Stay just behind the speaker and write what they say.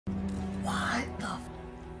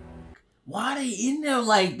Why they in there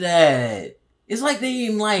like that? It's like they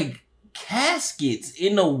in like caskets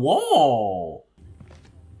in the wall.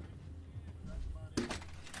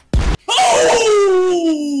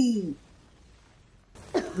 Oh!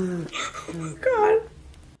 Oh God.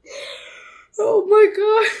 Oh my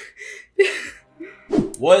God.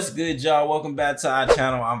 What's good, y'all? Welcome back to our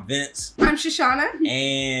channel. I'm Vince. I'm Shoshana.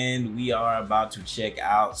 And we are about to check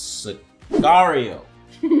out Sicario.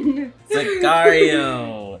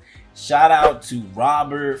 Sicario. Shout out to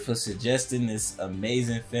Robert for suggesting this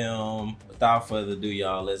amazing film. Without further ado,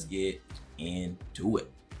 y'all, let's get into it.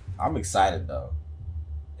 I'm excited though.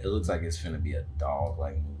 It looks like it's finna be a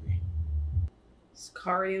dog-like movie.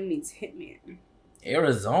 Sicario meets Hitman.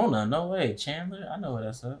 Arizona? No way. Chandler? I know where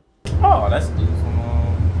that's at. Oh, that's the dude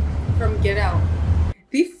from Get Out.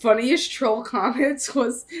 The funniest troll comments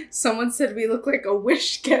was someone said we look like a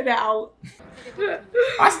Wish Get Out.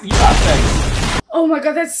 Oh my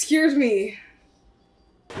God, that scares me.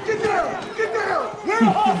 Get down! Get down!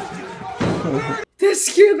 That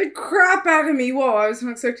scared the crap out of me. Whoa, I was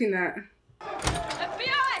not expecting that.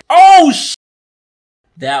 Oh,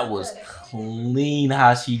 that was clean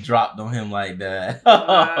how she dropped on him like that.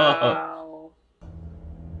 Wow.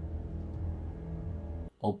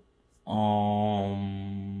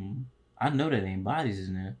 I know that ain't bodies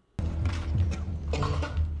in there.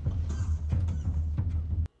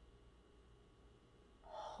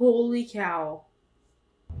 Holy cow.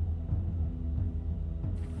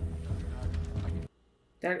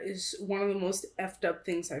 That is one of the most effed up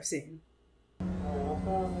things I've seen.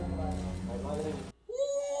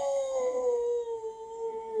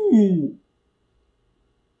 Ooh.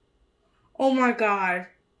 Oh my God.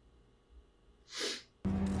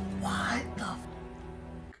 What the f?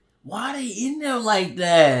 Why they in there like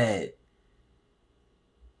that?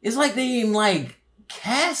 It's like they in like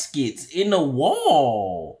caskets in the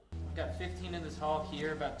wall. Got 15 in this hall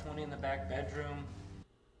here, about 20 in the back bedroom.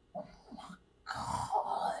 Oh my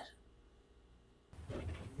God.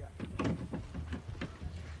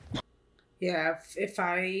 Yeah, if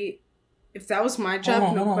that was my job,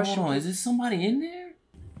 hold on, question. Hold on. Is there somebody in there?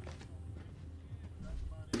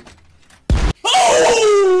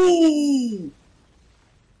 Oh!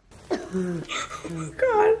 Oh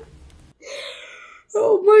God.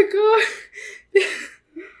 Oh my God.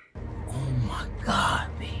 Oh my God,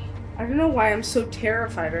 man. I don't know why I'm so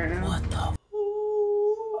terrified right now. What the?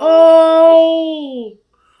 Oh!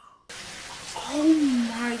 Oh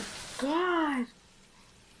my God.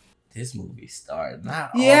 This movie started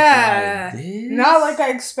not yeah, off like this. Not like I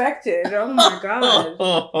expected. Oh my God.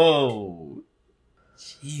 Oh,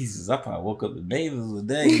 Jesus, I probably woke up the neighbors with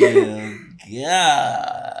that.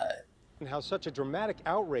 God. And how such a dramatic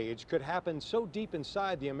outrage could happen so deep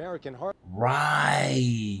inside the American heart.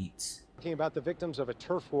 Right. Talking about the victims of a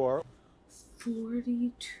turf war.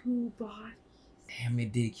 42 bodies. Damn, they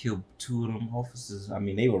did kill 2 of them officers. I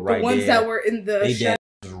mean, they were right there. The ones that were in the they dead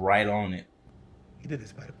was right on it. He did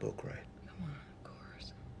this by the book, right? Come on, of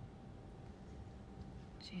course.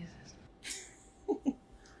 Jesus.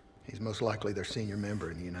 He's most likely their senior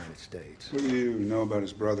member in the United States. What do you know about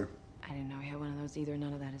his brother? I didn't know he had one of those either.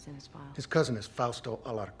 None of that is in his file. His cousin is Fausto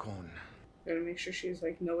Alarcon. Gotta make sure she's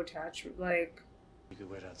like no attachment. Like, You could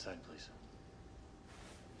wait outside, please.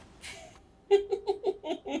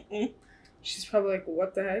 she's probably like,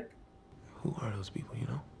 what the heck? Who are those people, you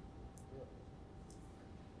know?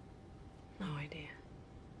 No idea.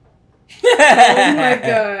 Oh my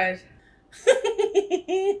God.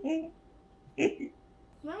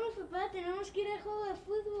 Vamos, papá, tenemos que ir al juego de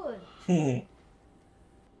fútbol.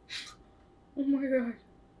 Oh my God.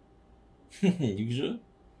 You sure?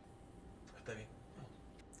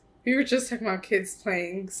 We were just talking about kids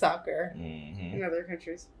playing soccer Mm-hmm. in other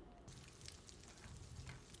countries.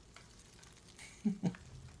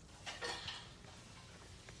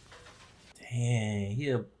 Dang, he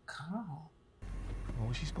a cop. What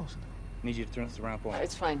was she supposed to do? Need you to turn this around for me.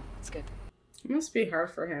 It's fine. It's good. It must be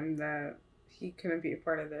hard for him that he couldn't be a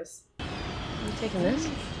part of this. You taking this?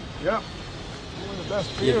 Yep. One of the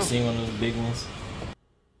best You ever seen one of those big ones?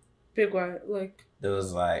 Big what? Like,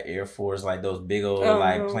 Those like Air Force, like those big old Oh,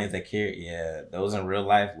 like no. planes that carry. Yeah, those in real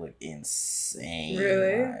life look insane.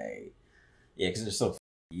 Really? Like, yeah, because they're so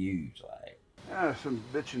huge. Like, Yeah, some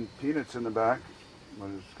bitchin' peanuts in the back, but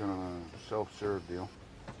it's kind of a self-serve deal.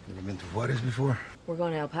 Never been to Juarez before? We're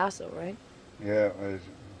going to El Paso, right? Yeah,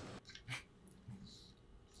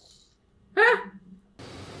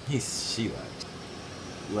 she like,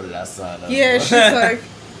 what did I sign up yeah, for? she's like,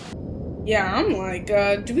 yeah, I'm like,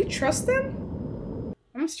 do we trust them?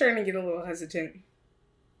 I'm starting to get a little hesitant.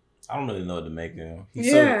 I don't really know what to make of him.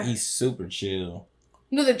 Yeah. He's super chill.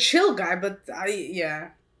 No, the chill guy, but yeah.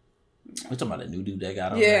 We're talking about the new dude that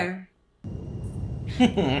got on Yeah.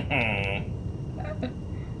 there.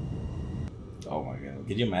 Oh my god.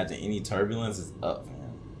 Could you imagine any turbulence is up, man?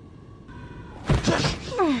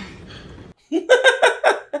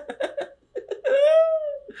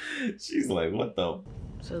 She's like, what the?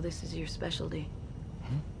 So this is your specialty?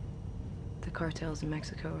 The cartels in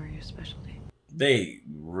Mexico are your specialty? They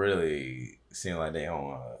really seem like they don't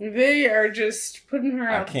want to. They are just putting her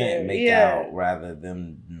out there. I can't make out rather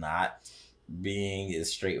them not being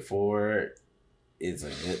as straightforward is a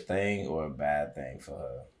good thing or a bad thing for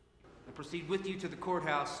her. I'll proceed with you to the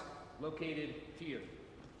courthouse located here.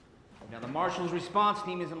 Now the marshal's response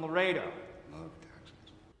team is in Laredo.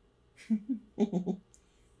 We'll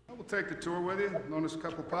take the tour with you. Loan us a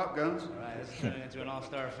couple pop guns. All right, this is turning into an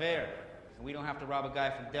all-star affair. And we don't have to rob a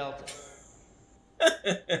guy from Delta.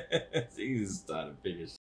 She's starting to figure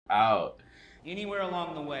shit out. Anywhere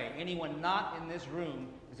along the way, anyone not in this room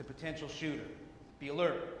is a potential shooter. Be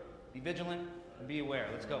alert, be vigilant, and be aware.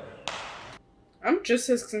 Let's go. I'm just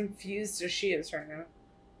as confused as she is right now.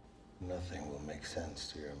 Nothing will make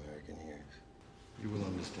sense to your American ears. You will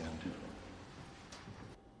understand.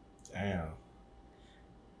 Damn.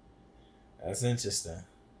 That's interesting.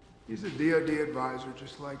 He's a DOD advisor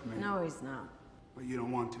just like me. No, he's not. But you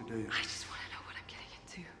don't want to, do you? I just want to know what I'm getting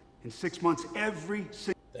into. In 6 months, every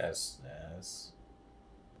single... That's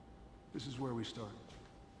This is where we start.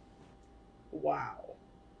 Wow.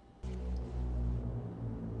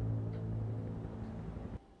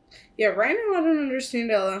 Yeah, right now I don't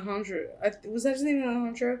understand Alejandro. Was that his name,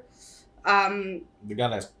 Alejandro? the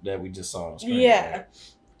guy that we just saw on the screen. Yeah. Right?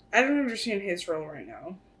 I don't understand his role right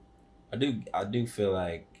now. I do feel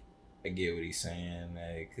like I get what he's saying.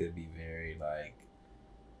 That it could be very like,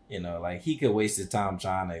 you know, like he could waste his time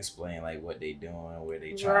trying to explain like what they doing, where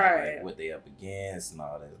they trying, like, what they up against, and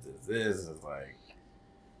all this is like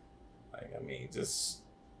I mean, just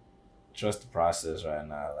trust the process right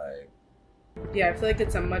now. Like, yeah, I feel like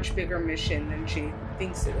it's a much bigger mission than she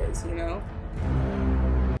thinks it is. You know.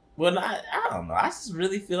 Well, I don't know. I just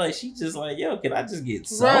really feel like she just like, yo, can I just get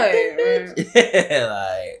something, right. bitch?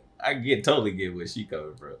 Like, I totally get where she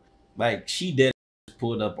coming from. Like, she did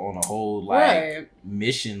pulled up on a whole like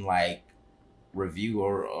mission like review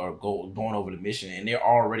or going over the mission, and they're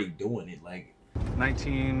already doing it. Like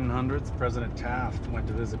 1900s, President Taft went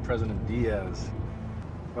to visit President Diaz,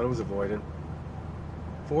 but it was avoided.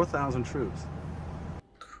 4,000 troops.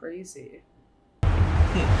 Crazy.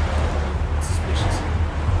 Suspicious.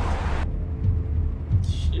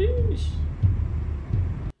 Sheesh.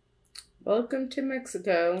 Welcome to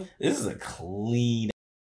Mexico. This is a clean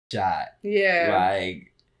shot. Yeah.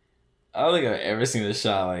 Like, I don't think I've ever seen a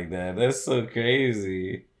shot like that. That's so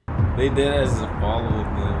crazy. They did as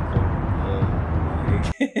following them from,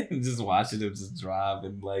 like, just watching them just drive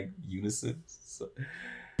in like unison. So.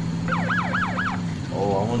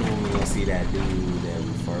 Oh, I wonder when we're gonna see that dude that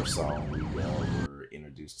we first saw when we were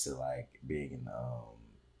introduced to like being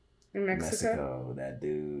in Mexico. That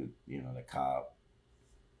dude, you know, the cop.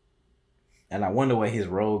 And I wonder what his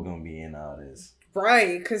role gonna be in all this.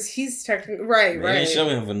 Right, because he's technically right. They didn't show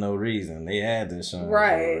him for no reason. They had to show him for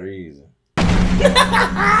a reason.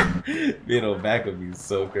 Being on back would be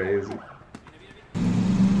so crazy.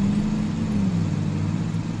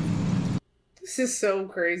 This is so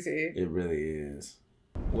crazy. It really is.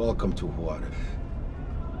 Welcome to Juarez.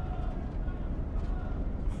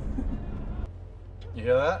 You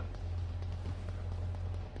hear that?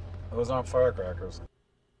 Those aren't firecrackers.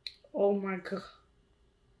 Oh my god.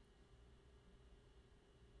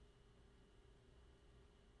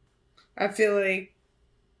 I feel like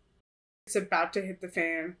it's about to hit the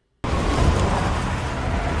fan.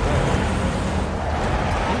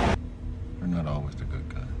 We're not always the good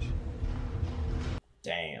guys.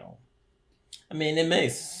 Damn. I mean, it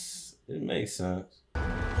makes sense.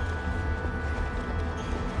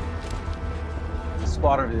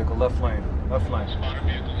 Spotter vehicle, left lane. Left lane. Spotter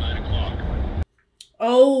vehicle, 9 o'clock.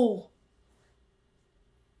 Oh.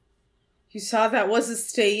 You saw that was a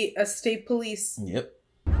state police. Yep.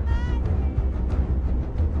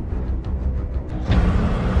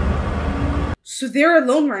 So they're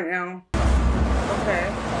alone right now. Okay.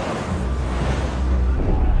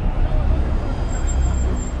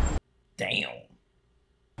 Damn.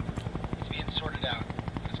 It's being sorted out.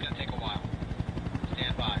 It's gonna take a while.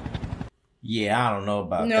 Stand by. Yeah, I don't know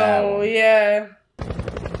about that. No, yeah.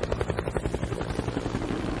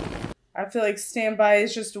 I feel like standby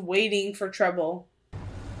is just waiting for trouble.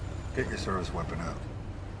 Get your service weapon out.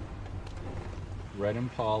 Red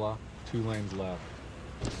Impala, 2 lanes left.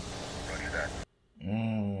 Roger that.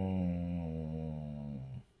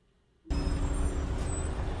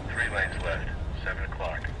 lanes left. 7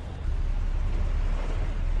 o'clock.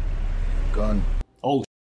 Gun. Oh,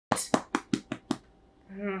 I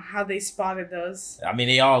don't know how they spotted those. I mean,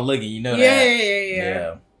 they all looking, you know Yeah, that.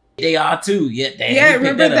 yeah. They are too. Yeah, damn, Yeah, he picked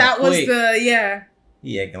remember that up was quick. yeah.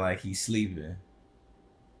 He acting like he's sleeping.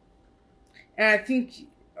 And I think,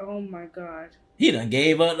 oh my god. He done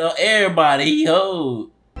gave up to everybody. He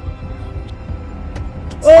hold.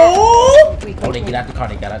 Oh! Oh, they get out the car.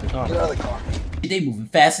 They got out the car. Get out of the car. They moving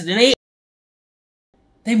faster than they.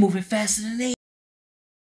 They moving faster than they.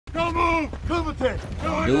 Don't move! Kumite!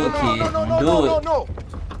 Don't do it, kid. Don't do it. No.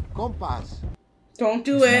 Compas. Don't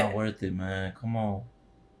do It's it. not worth it, man. Come on.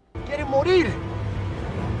 Quiere morir.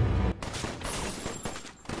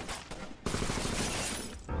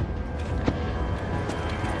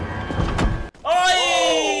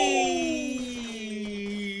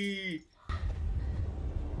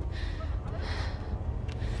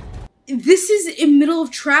 This is in middle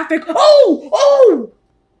of traffic. Oh! Oh!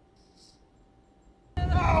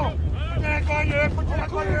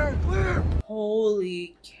 Clear.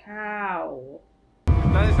 Holy cow.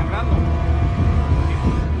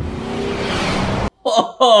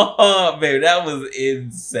 Oh, baby, that was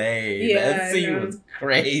insane. Yeah, that I scene know. was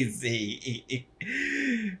crazy.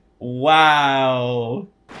 Wow.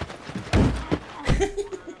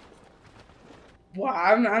 Wow,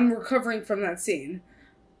 I'm recovering from that scene.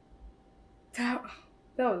 That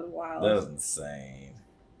was wild. That was insane.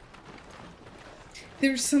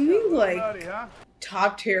 There's something like Nutty, huh?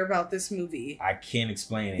 top tier about this movie. I can't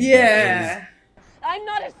explain it. Yeah. I'm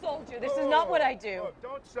not a soldier. This is not what I do. Look,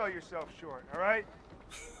 don't sell yourself short, all right?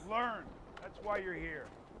 Learn. That's why you're here.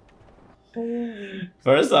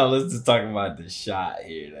 First off, let's just talk about the shot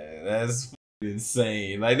here. Man. That's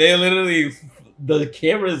insane. Like, they literally, the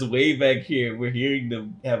camera's way back here. We're hearing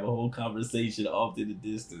them have a whole conversation off in the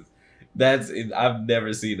distance. I've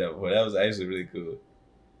never seen that before. That was actually really cool.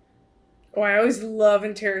 Oh, I always love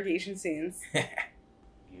interrogation scenes.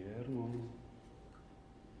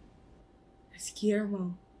 It's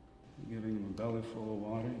Guillermo. Giving him a belly full of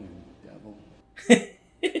water, you devil.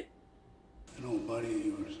 An old buddy of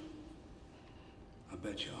yours. I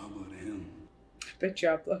bet you hablo to him. Bet you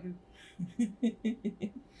I'll blow him.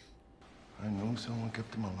 I know someone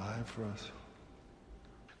kept him alive for us.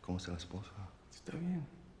 ¿Cómo está la esposa? Está bien.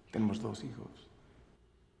 Tenemos 2 hijos.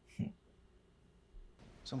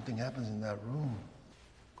 Something happens in that room.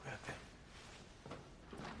 Cuídate.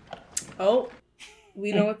 Oh,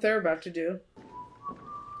 we know what they're about to do.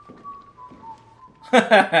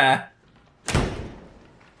 I'm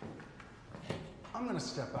gonna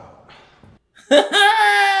step out.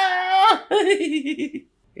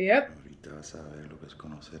 Yep. Ahorita vas a ver lo que es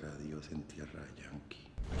conocer a Dios en tierra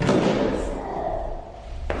yankee.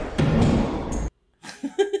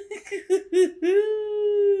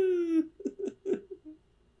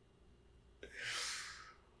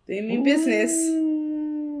 They mean business.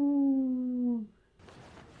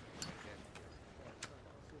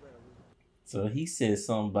 So he said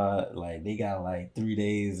something about, like, they got like 3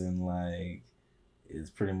 days and like it's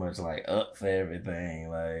pretty much like up for everything.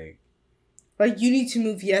 Like, you need to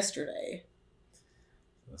move yesterday.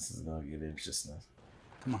 This is gonna get interesting.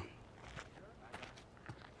 Come on.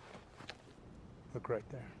 Look right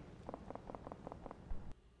there.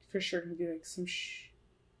 For sure gonna be like some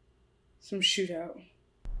shootout.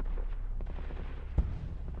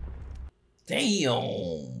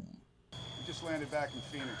 Damn. We just landed back in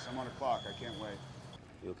Phoenix. I'm on a clock. I can't wait.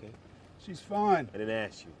 You okay? She's fine. I didn't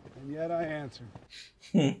ask you. And yet I answered.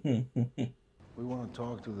 We want to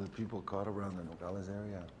talk to the people caught around the Nogales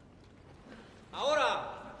area. Ahora.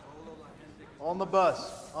 On the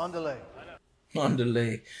bus. On delay. On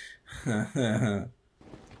delay. ¿Dónde?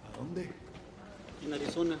 In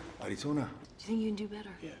Arizona. Arizona. Do you think you can do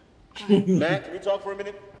better? Yeah. Matt, can we talk for a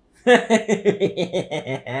minute?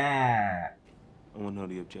 I want to know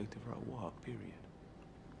the objective or I walk, period.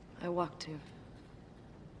 I walk too.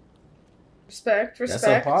 Respect. That's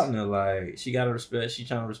her partner. Like, she gotta respect. She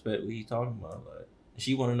trying to respect what he's talking about. Like,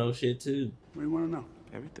 she want to know shit too. What do you want to know?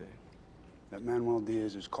 Everything. That Manuel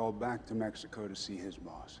Diaz is called back to Mexico to see his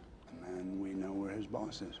boss. And then we know where his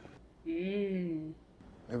boss is.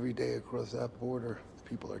 Every day across that border,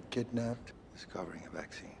 people are kidnapped, discovering a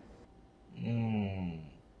vaccine.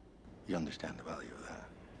 You understand the value of that?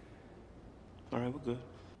 All right, we're good.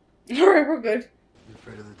 Alright, we're good. You're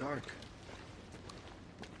afraid of the dark.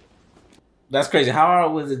 That's crazy. How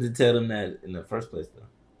hard was it to tell them that in the first place, though?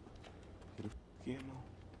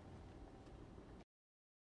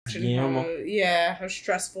 Guillermo. Yeah, how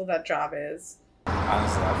stressful that job is.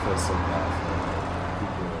 Honestly, I feel so bad for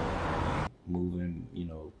people moving going, you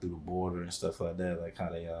know, through the border and stuff like that, like how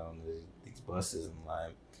they on these buses and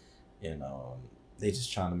like, you know, they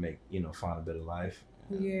just trying to make, you know, find a better life.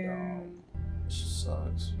 And, Yeah. it just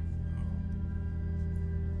sucks.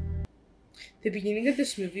 The beginning of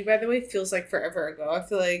this movie, by the way, feels like forever ago. I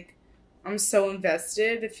feel like I'm so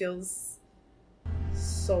invested. It feels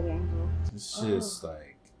so long ago. It's just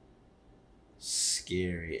like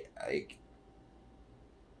scary. Like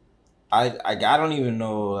I don't even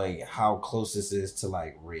know like how close this is to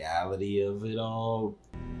like reality of it all.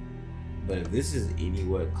 But if this is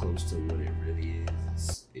anywhere close to what it really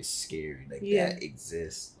is, it's scary. Like that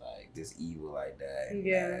exists. Like this evil like that. And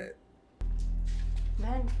that.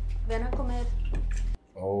 Ven a comer.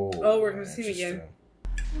 Oh, we're gonna see him again.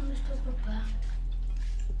 ¿Dónde está papá?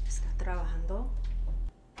 Está trabajando.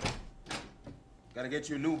 Gotta get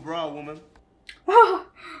you a new bra, woman.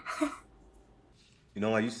 You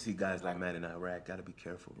know, I used to see guys like Matt in Iraq. Gotta be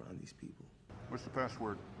careful around these people. What's the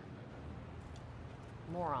password?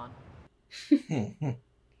 Moron.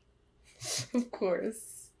 Of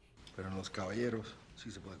course. Pero los caballeros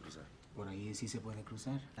sí se puede cruzar. Por ahí sí se puede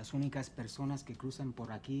cruzar. Las únicas personas que cruzan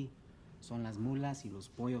por aquí son las mulas y los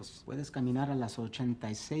pollos. Puedes caminar a las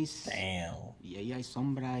 86. Damn. Y ahí hay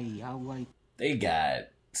sombra y agua. They got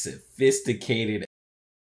sophisticated.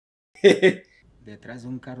 Detrás de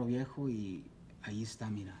un carro viejo y ahí está,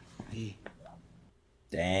 mira. Ahí.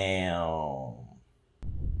 Damn.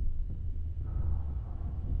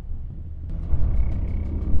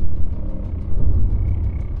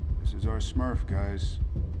 This is our Smurf, guys.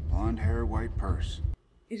 Blonde hair, white purse.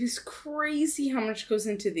 It is crazy how much goes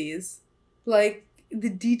into these. Like, the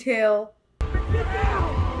detail.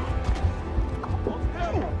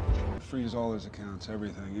 Freeze all his accounts,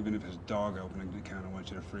 everything. Even if his dog opening the account, I want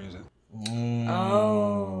you to freeze it. Oh.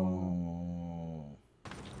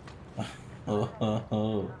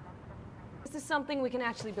 This is something we can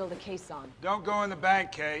actually build a case on. Don't go in the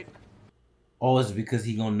bank, Kate. Oh, it's because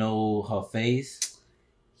he gonna know her face?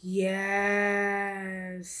 Yes.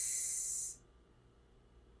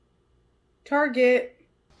 Target.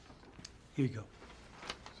 Here you go.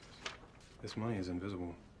 This money is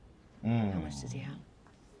invisible. How much does he have?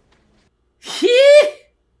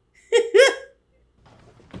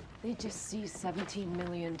 They just seized $17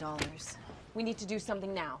 million. We need to do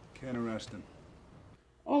something now. Can't arrest him.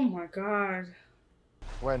 Oh my god.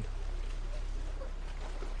 When?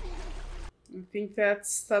 I think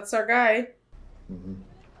that's our guy.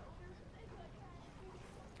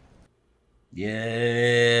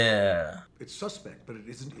 Yeah. It's suspect, but it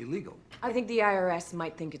isn't illegal. I think the IRS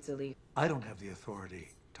might think it's illegal. I don't have the authority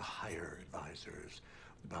to hire advisors.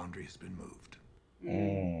 The boundary has been moved.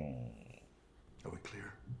 Are we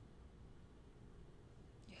clear?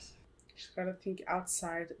 Yes. Just gotta think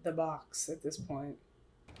outside the box at this point.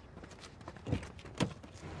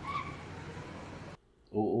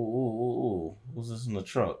 Ooh. Who's this in the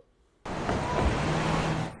truck?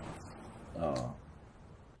 Oh.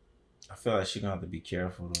 I feel like she's gonna have to be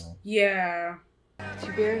careful though. Yeah.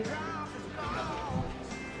 Two beers?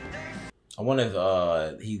 I wonder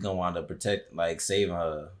if he's gonna wind up saving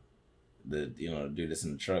her. Do this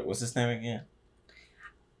in the truck. What's his name again?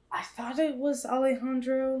 I thought it was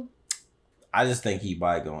Alejandro. I just think he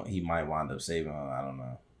might wind up saving her. I don't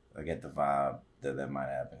know. I get the vibe that might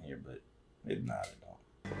happen here, but if not, it don't.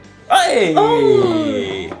 Hey!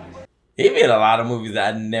 Oh! He made a lot of movies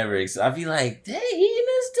that I never. I'd be like, dang, he in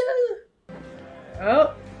this too.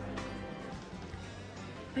 Oh.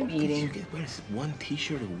 I'm eating. You get one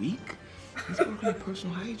t-shirt a week? He's working on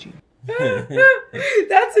personal hygiene.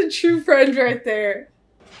 That's a true friend right there.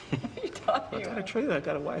 I got a trailer. I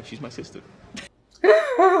got a wife. She's my sister.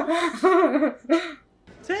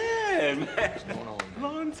 Ted, man.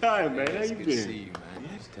 Long time, man. How you been? Good to see you, man.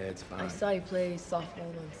 Yes, Ted's fine. I saw you play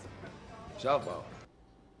softball once. Softball.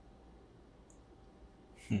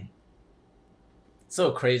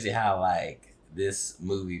 So crazy how like this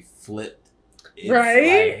movie flipped its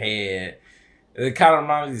right? Head. It kind of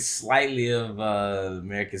reminds me slightly of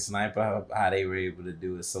American Sniper, how they were able to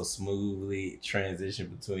do it so smoothly, transition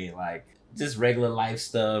between like just regular life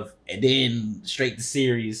stuff and then straight to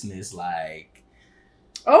seriousness. Like,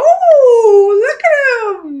 oh, look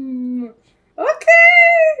at him. Okay.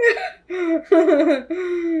 Look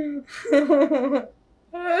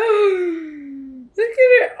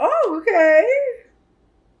at it. Oh, okay.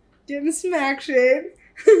 Getting some action.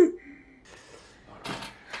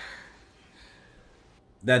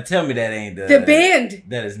 now tell me that ain't the band.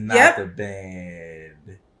 That is not the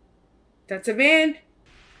band. That's a band.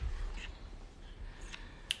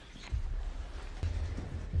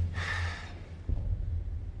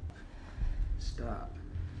 Stop.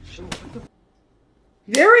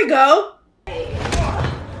 There we go.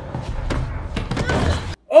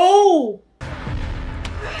 Oh.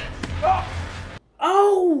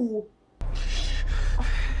 Oh.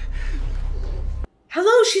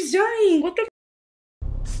 Hello, she's dying. What the?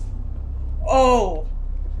 Oh.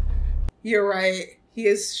 You're right. He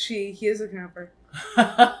is a camper.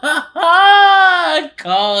 I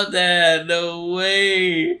called that. No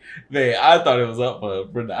way. Man, I thought it was up for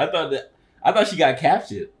her. I thought she got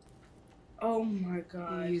captured. Oh my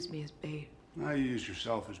god. You used me as bait. Now you used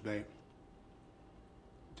yourself as bait.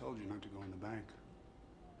 I told you not to go in the bank.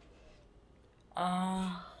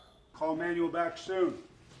 Call Manuel back soon.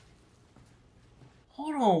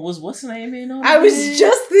 Hold on, what's the name in on? I was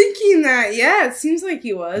just thinking that. Yeah, it seems like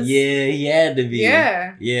he was. Yeah, he had to be.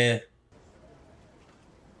 Yeah. Yeah.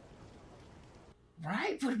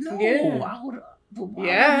 Right, but no, Yeah. I would.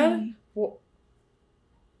 Yeah. Well,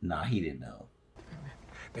 nah, he didn't know.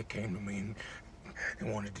 They came to me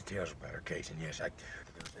and wanted details about her case, and yes,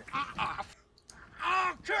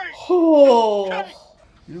 Oh.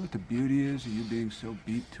 You know what the beauty is of you being so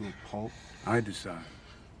beat to a pulp? I decide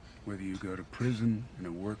whether you go to prison in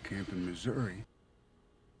a work camp in Missouri.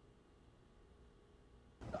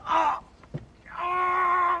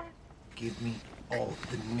 give me all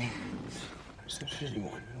the names. That's the shitty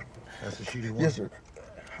one. That's the shitty one. Yes, sir.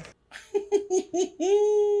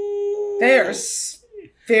 They're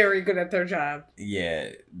very good at their job. Yeah,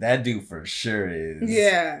 that dude for sure is.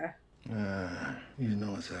 Yeah. He's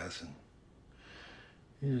no assassin.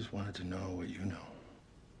 He just wanted to know what you know.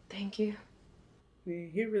 Thank you. Yeah,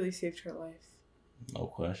 he really saved her life. No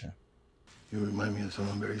question. You remind me of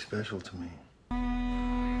someone very special to me.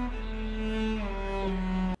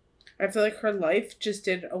 I feel like her life just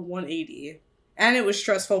did a 180. And it was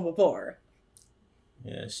stressful before.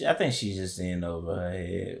 Yeah, I think she's just in over her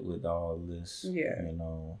head with all this. Yeah. You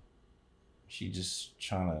know, she just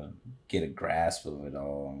trying to get a grasp of it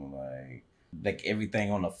all. Like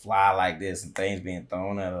everything on the fly like this and things being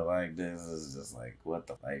thrown at her like this is just like, what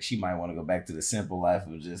the, like, she might want to go back to the simple life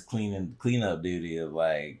of just cleanup duty of,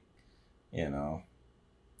 like, you know.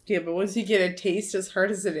 Yeah, but once you get a taste as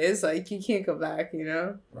hard as it is, like, you can't go back, you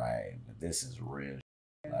know? Right. But this is real.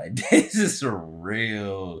 Like, this is a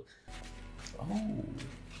real. Oh.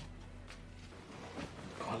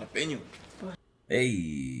 Jalapeño.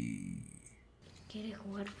 Hey. ¿Quieres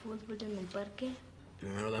jugar fútbol en el parque?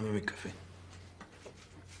 Primero dame mi café.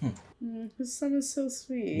 His son is so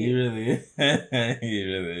sweet. He really is. He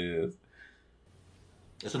really is.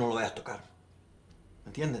 Eso no lo vayas a tocar.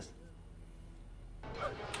 ¿Me entiendes?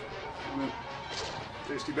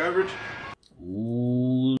 Tasty beverage?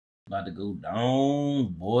 Ooh, about to go down.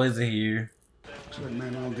 Boys are here. Looks like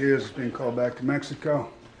Manuel Diaz is being called back to Mexico.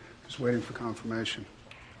 Just waiting for confirmation.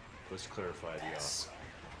 Let's clarify the offer.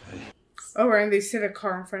 Oh, right, and they sit a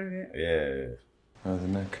car in front of it. Yeah. How's the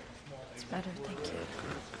neck? It's better, thank you.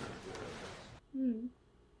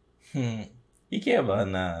 He care about her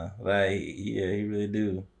now. Like, yeah, he really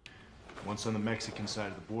do. Once on the Mexican side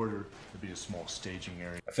of the border, there'll be a small staging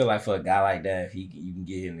area. I feel like for a guy like that, if you can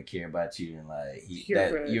get him to care about you and like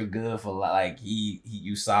you're good for, like,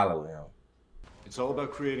 you solid with him. It's all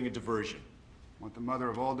about creating a diversion. Want the mother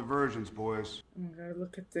of all diversions, boys. Oh my god,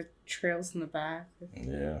 look at the trails in the back.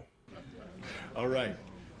 Yeah. All right,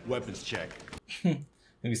 weapons check. It'd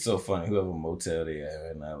be so funny. Whoever motel they at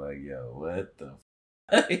right now, like, yo, what the?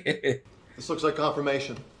 This looks like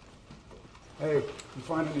confirmation. Hey, if you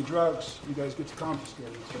find any drugs, you guys get to confiscate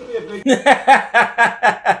it. It's gonna be a big.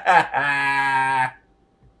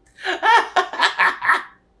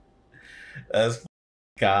 That's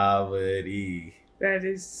comedy. That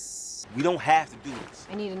is. We don't have to do this.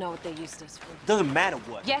 I need to know what they used us for. Doesn't matter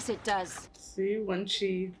what. Yes, it does. See, when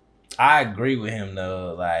she. I agree with him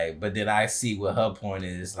though, like, but then I see what her point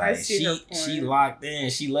is. Like, she locked in.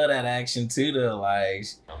 She love that action too, though. Like,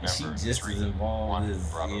 she just as involved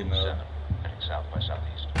as, you know. South by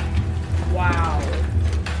southeast. Wow.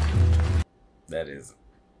 That is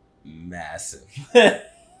massive.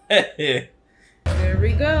 There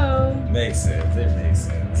we go. Makes sense. It makes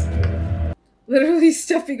sense. Literally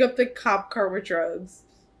stuffing up the cop car with drugs.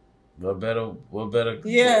 What better?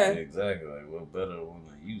 Yeah. Exactly. Like, what better when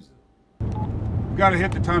to use it? We gotta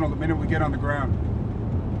hit the tunnel the minute we get on the ground.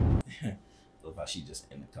 Look how she just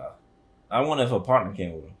in the car. I wonder if her partner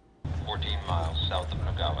came with her. 14 miles south of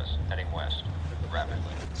Nogales, heading west,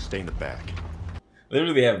 rapidly. Stay in the back. They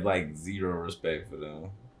really have, like, zero respect for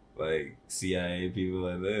them. Like, CIA people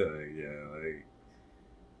like that. Like, yeah, like.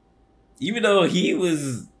 Even though he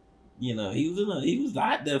was, you know, he was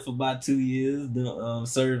out there for about 2 years,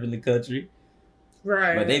 serving the country.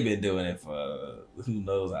 Right. But they've been doing it for who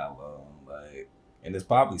knows how long. Like, And it's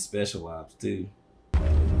probably special ops too.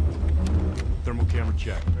 Thermal camera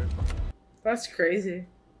check. That's crazy.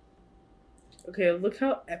 Okay, look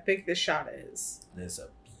how epic this shot is. That's a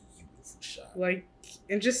beautiful shot. Like,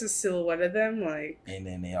 and just a silhouette of them, like. And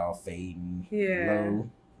then they all fading Yeah.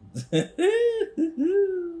 low.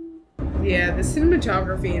 Yeah, the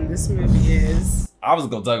cinematography in this movie is. I was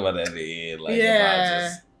gonna talk about that at the end, like about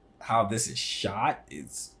just how this is shot.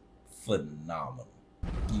 It's phenomenal.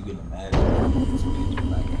 You can imagine this picture,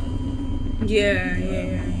 like, Yeah, you know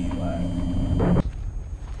what I mean? Like,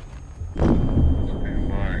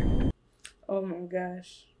 oh my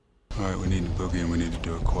gosh. All right, we need to boogie and we need to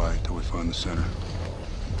do it quiet till we find the center.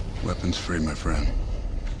 Weapons free, my friend.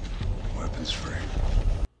 Weapons free.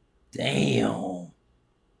 damn.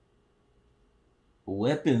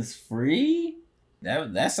 Weapons free?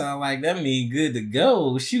 That sounds like that mean good to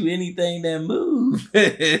go. Shoot anything that move.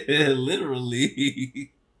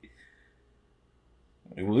 Literally.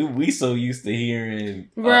 We so used to hearing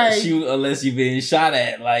shoot unless you been shot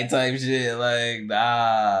at, like, type shit. Like,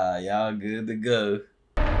 nah, y'all good to go.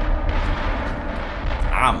 I'm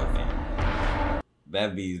a fan.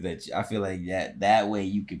 That means that I feel like that way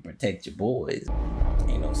you can protect your boys.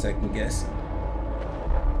 Ain't no second guessing.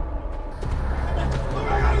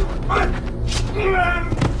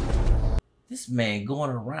 This man going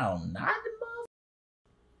around knocking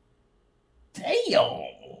motherfuckers. Damn.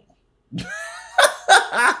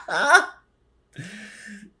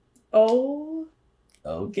 Oh.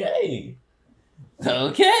 Okay.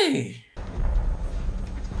 Okay.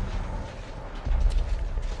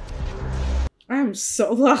 I'm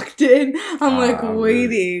so locked in. I'm like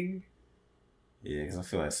waiting. Yeah, because I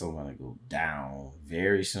feel like someone gonna go down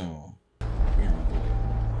very soon. Damn,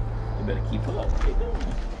 you better keep up. What you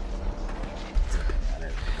doing?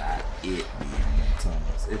 That's not it, man. It's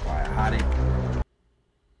probably hot in.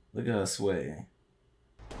 Look at her sweating.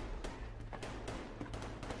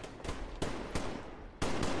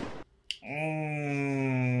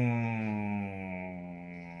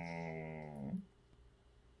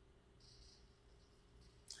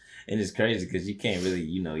 And it's crazy because you can't really,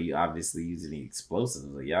 you obviously use any explosives.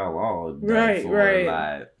 Like, y'all all done Right.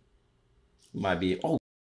 Like, you might be. Oh,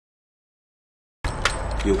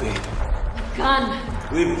 You okay? Gun.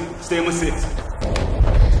 Leave it. Stay on my six.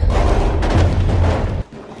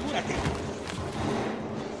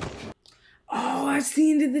 Oh, I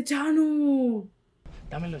see into the tunnel.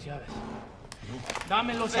 Dame los llaves.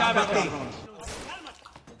 Dame los llaves.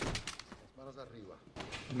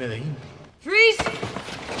 Medellín. Freeze!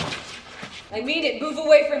 I mean it. Move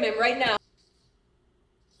away from him right now.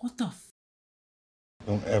 What the f?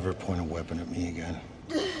 Don't ever point a weapon at me again.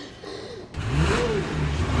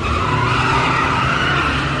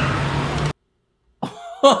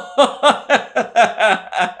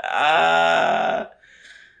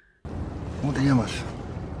 ¿Cómo te llamas?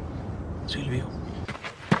 Silvio.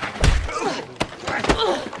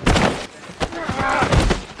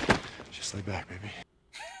 Just lay back, baby.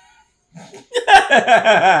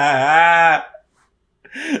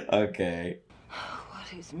 Okay.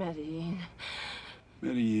 What is Medellin?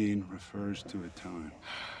 Medellin refers to a time.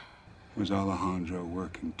 Was Alejandro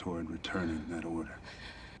working toward returning that order?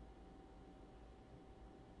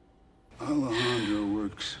 Alejandro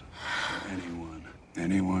works for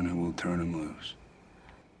anyone who will turn him loose,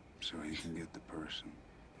 so he can get the person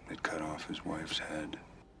that cut off his wife's head.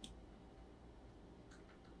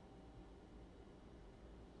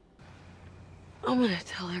 I'm gonna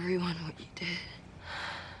tell everyone what you did.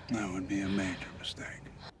 That would be a major mistake.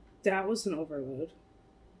 That was an overload.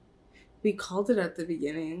 We called it at the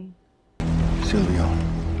beginning. Silvio,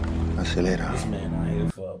 acelera. This man out here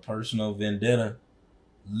for a personal vendetta.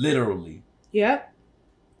 Literally. Yep.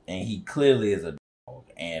 And he clearly is a dog.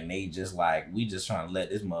 And they just like, we just trying to let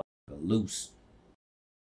this motherfucker loose.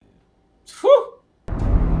 Whew.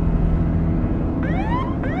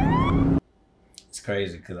 It's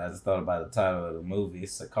crazy because I just thought about the title of the movie,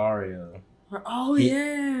 Sicario. Oh,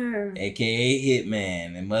 yeah. AKA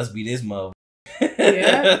Hitman. It must be this motherfucker.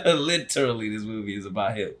 Yeah. Literally, this movie is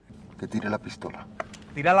about him. Que tire la pistola.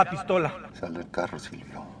 Tira la pistola. Sal del carro,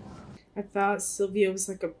 Silvio. I thought Silvio was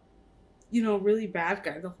like a, really bad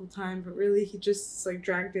guy the whole time, but really he just like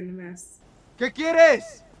dragged in a mess. ¿Qué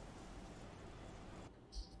quieres?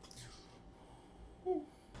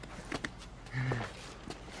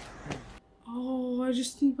 Oh, I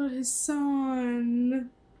just think about his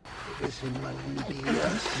son.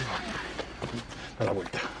 A la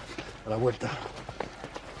vuelta. A la vuelta.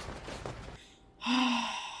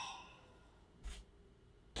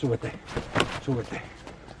 Súbete. Súbete.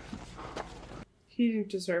 He didn't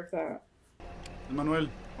deserve that. Manuel,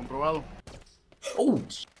 comprobado. Oh.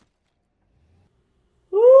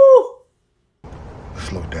 Woo.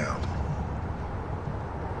 Slow down.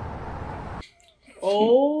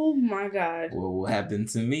 Oh my god. Well, what happened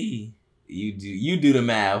to me? You do the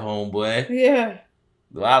math, homeboy. Yeah.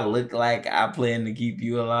 Do I look like I plan to keep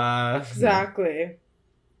you alive? Exactly.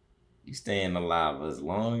 You staying alive as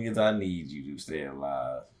long as I need you to stay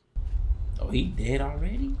alive. Oh, he dead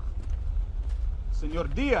already? Senor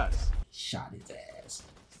Diaz. Shot his ass.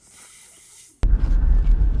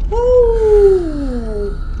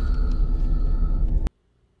 Woo!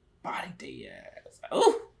 Body the ass.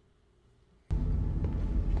 Oh.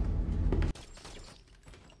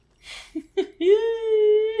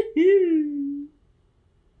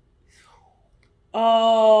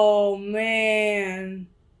 Oh man.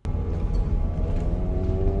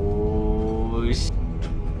 Oh,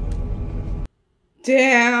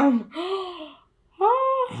 damn.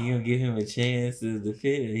 He gonna give him a chance to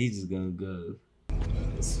defend. He's just gonna go.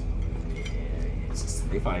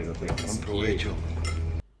 They probably gonna think it's Provecho.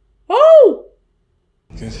 Oh!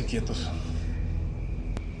 Quédense quietos.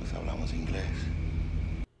 Pues hablamos inglés.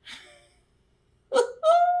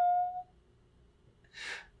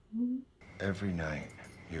 Every night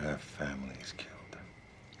you have families killed.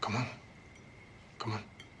 Come on. Come on.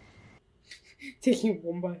 Taking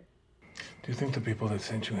one by. Do you think the people that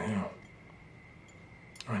sent you here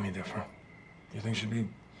are any different? You think she'd be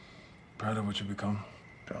proud of what you become?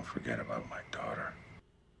 Don't forget about my daughter.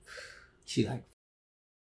 She like.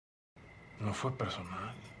 No fue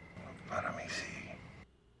personal. Para mí sí.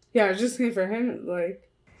 Yeah, I was just saying for him, like,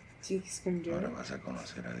 he's gonna do Ahora it. vas a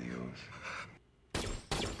conocer a Dios.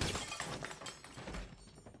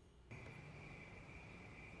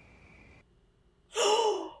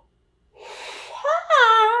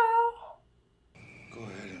 Go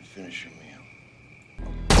ahead and finish your meal.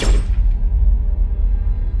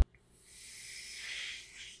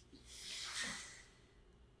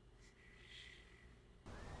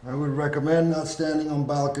 I would recommend not standing on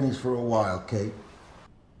balconies for a while, Kate.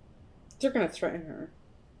 They're gonna threaten her.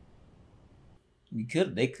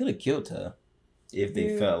 They could have killed her if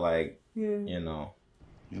they felt like, you know.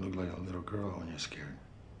 You look like a little girl when you're scared.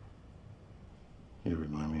 You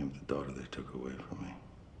remind me of the daughter they took away from me.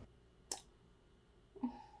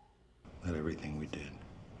 That everything we did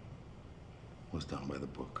was done by the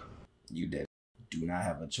book. You do not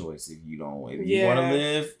have a choice if you don't. If you want to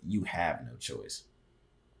live, you have no choice.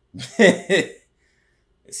 It's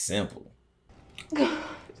simple.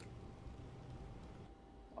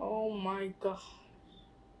 Oh my god.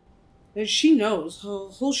 And she knows.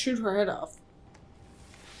 He'll shoot her head off.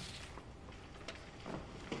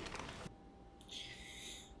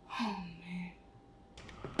 Oh man.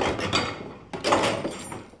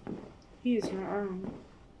 He is my arm.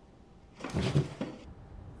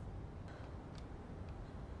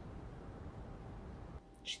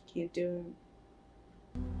 She can't do it.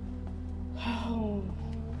 Oh,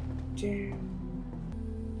 damn.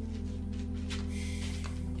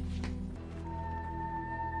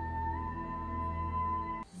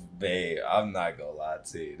 Babe, I'm not gonna lie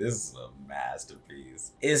to you. This is a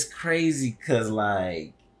masterpiece. It's crazy because,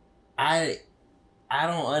 like, I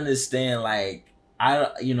don't understand. Like, I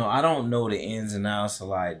don't know the ins and outs of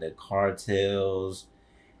like the cartels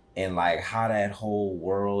and like how that whole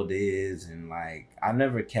world is, and like I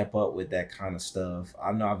never kept up with that kind of stuff.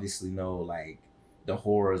 I obviously know like the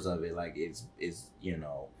horrors of it, like it's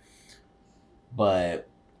but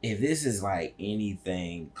if this is like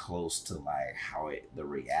anything close to like how the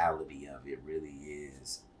reality of it really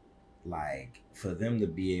is, like for them to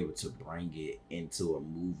be able to bring it into a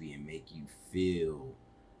movie and make you feel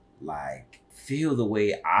the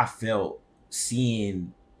way I felt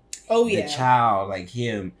seeing the child, like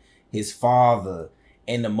him, his father,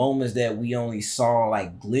 and the moments that we only saw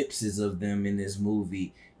like glimpses of them in this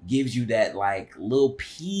movie gives you that like little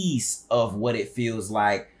piece of what it feels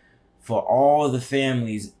like for all the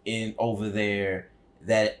families in over there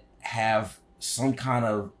that have some kind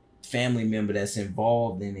of family member that's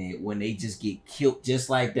involved in it when they just get killed just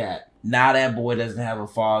like that. Now that boy doesn't have a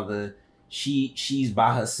father. She's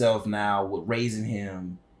by herself now with raising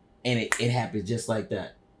him, and it happens just like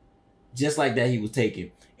that. Just like that he was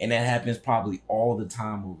taken. And that happens probably all the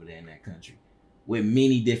time over there in that country with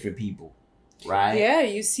many different people, right? Yeah,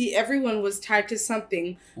 you see everyone was tied to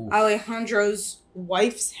something. Oof. Alejandro's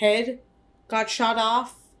wife's head got shot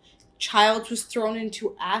off. Child was thrown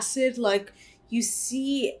into acid. Like, you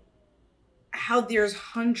see how there's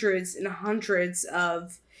hundreds and hundreds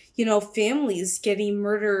of, families getting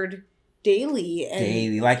murdered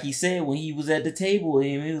daily. Like he said when he was at the table with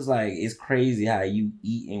him, he was like, it's crazy how you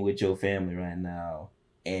eating with your family right now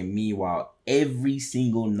and meanwhile, every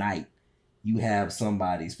single night you have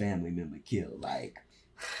somebody's family member killed. Like,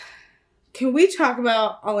 can we talk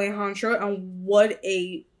about Alejandro and what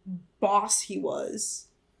a boss he was?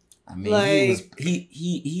 I mean, like,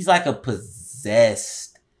 he's like a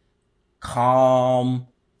possessed, calm,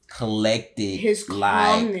 collected. His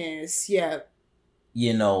calmness, yeah.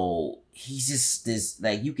 You know, he's just this,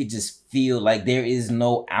 like, you could just feel like there is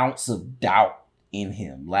no ounce of doubt in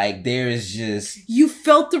him. Like, there is just, you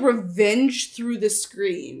felt the revenge through the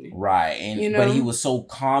screen, right? And but he was so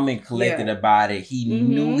calm and collected about it. He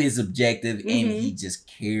knew his objective and he just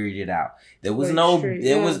carried it out. There was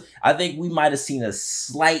was, I think we might have seen a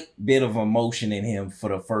slight bit of emotion in him for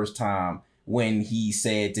the first time when he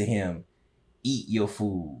said to him, "Eat your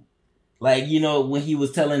food." Like, you know, when he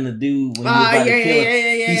was telling the dude when he was about to kill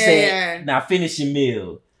him, he said, "Now finish your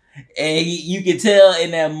meal." And you could tell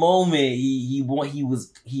in that moment he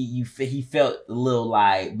felt a little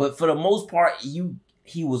like, but for the most part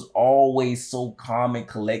he was always so calm and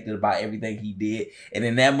collected about everything he did. And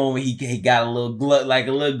in that moment he got a little glow,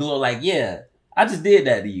 like, yeah, I just did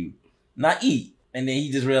that to you. Now eat. And then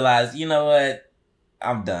he just realized, you know what?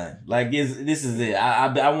 I'm done. Like, this is it.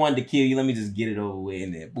 I wanted to kill you. Let me just get it over with.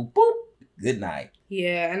 And then boop boop. Good night.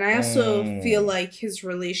 Yeah, and I also feel like his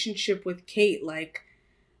relationship with Kate, like,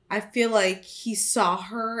 I feel like he saw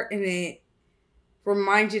her and it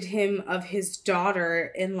reminded him of his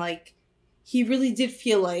daughter, and like he really did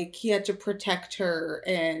feel like he had to protect her.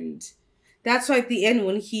 And that's why at the end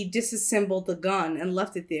when he disassembled the gun and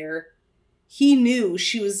left it there, he knew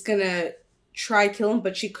she was gonna try kill him,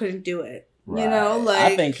 but she couldn't do it. Right. You know, like,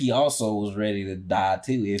 I think he also was ready to die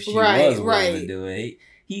too if she was willing to do it.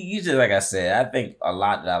 He just, like I said, I think a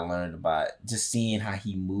lot that I learned about just seeing how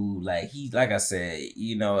he moved. Like, like I said,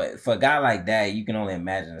 you know, for a guy like that, you can only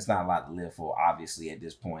imagine it's not a lot to live for, obviously, at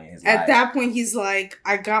this point in his life. At that point, he's like,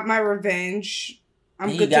 I got my revenge.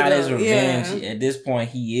 He got his revenge. Yeah. At this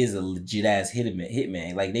point, he is a legit ass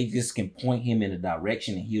hitman. Like, they just can point him in a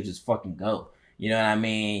direction and he'll just fucking go. You know what I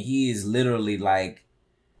mean? He is literally like,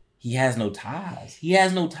 he has no ties. He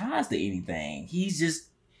has no ties to anything. He's just,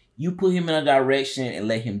 you put him in a direction and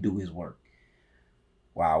let him do his work.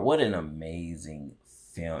 Wow, what an amazing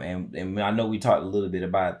film. And I know we talked a little bit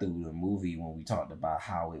about it through the movie when we talked about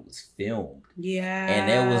how it was filmed. Yeah. And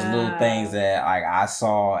there was little things that, like, I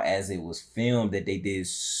saw as it was filmed that they did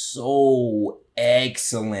so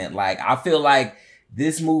excellent. Like, I feel like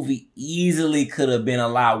this movie easily could have been a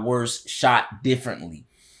lot worse, shot differently.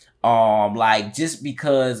 Like, just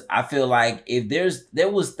because I feel like if there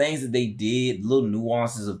was things that they did, little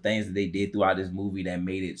nuances of things that they did throughout this movie that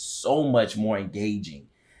made it so much more engaging.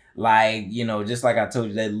 Like, you know, just like I told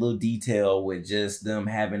you, that little detail with just them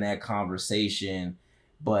having that conversation,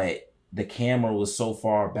 but the camera was so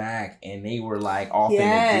far back and they were like off in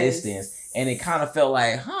the distance, and it kind of felt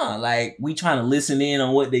like, like we trying to listen in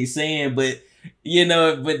on what they saying, but you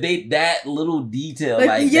know, but that little detail,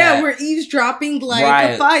 like that, we're eavesdropping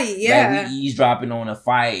like a fight, like we eavesdropping on a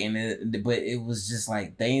fight, but it was just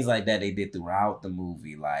like things like that they did throughout the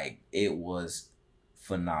movie. Like, it was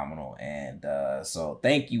phenomenal, and so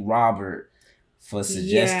thank you, Robert, for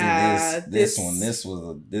suggesting this one.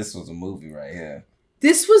 This was a movie right here.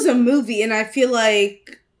 This was a movie, and I feel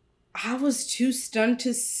like I was too stunned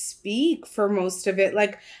to speak for most of it.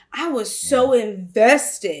 Like, I was so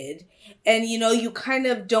invested. And, you know, you kind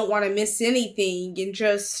of don't want to miss anything. And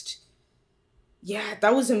just,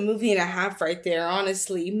 that was a movie and a half right there,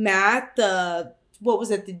 honestly. Matt, what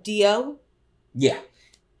was it, the Dio? Yeah.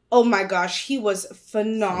 Oh my gosh, he was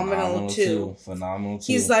phenomenal too. Phenomenal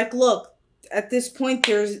too. He's like, look, at this point,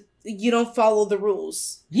 you don't follow the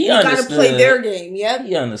rules. You gotta play their game. Yep.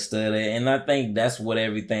 He understood it. And I think that's what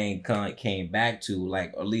everything came back to.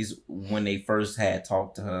 Like, at least when they first had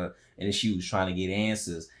talked to her and she was trying to get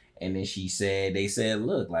answers. And then they said,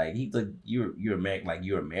 look, like, you're American, like,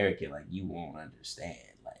 you're American, like, you won't understand,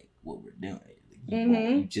 like, what we're doing.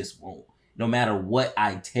 You just won't. No matter what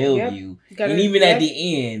I tell you. And even at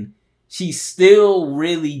the end, she still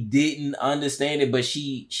really didn't understand it, but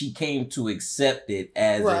she came to accept it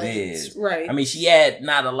as it is. Right. I mean, she had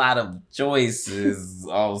not a lot of choices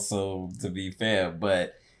also, to be fair,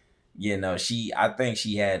 but you know, I think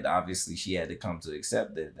she had to come to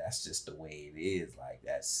accept that that's just the way it is. Like,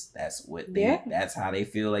 that's what that's how they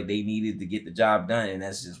feel like they needed to get the job done, and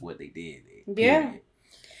that's just what they did.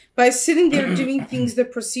 By sitting there doing things the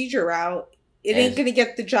procedure route, it ain't gonna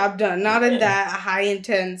get the job done. Not in that high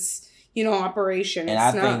intense, you know, operation.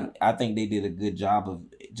 And I think they did a good job of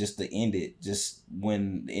just to end it just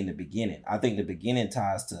when in the beginning. I think the beginning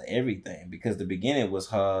ties to everything, because the beginning was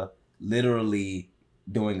her literally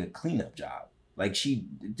doing a cleanup job. Like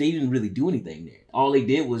they didn't really do anything there. All they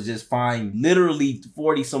did was just find literally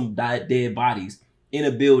 40 some dead bodies in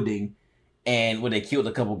a building, and when they killed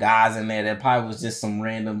a couple guys in there, that probably was just some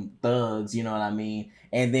random thugs, you know what I mean?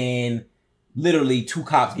 And then literally 2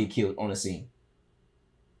 cops get killed on the scene.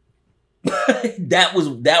 that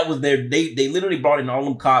was their they literally brought in all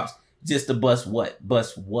them cops just to bust what?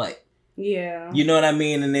 Yeah. You know what I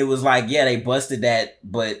mean? And it was like, yeah, they busted that,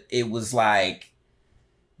 but it was like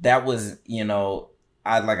that was, you know,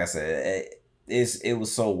 like I said, it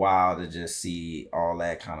was so wild to just see all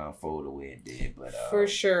that kind of unfold the way it did. But for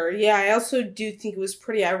sure. Yeah, I also do think it was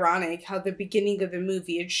pretty ironic how the beginning of the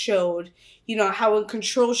movie, it showed, you know, how in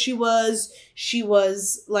control she was. She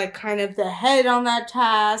was like kind of the head on that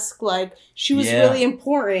task. Like she was really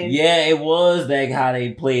important. Yeah, it was like how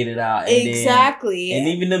they played it out. And exactly. Then, and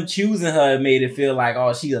even them choosing her made it feel like,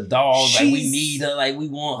 oh, she's a dog. Like we need her. Like we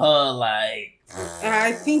want her. Like. And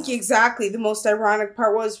I think exactly the most ironic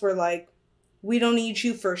part was we're like, we don't need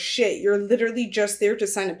you for shit. You're literally just there to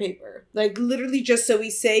sign a paper. Like, literally just so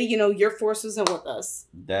we say, you know, your force isn't with us.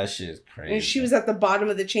 That shit's crazy. And she was at the bottom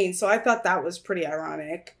of the chain. So I thought that was pretty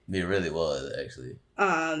ironic. It really was, actually.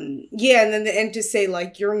 Yeah, and then the end to say,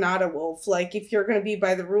 like, you're not a wolf. Like, if you're going to be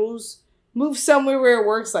by the rules, move somewhere where it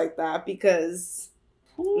works like that. Because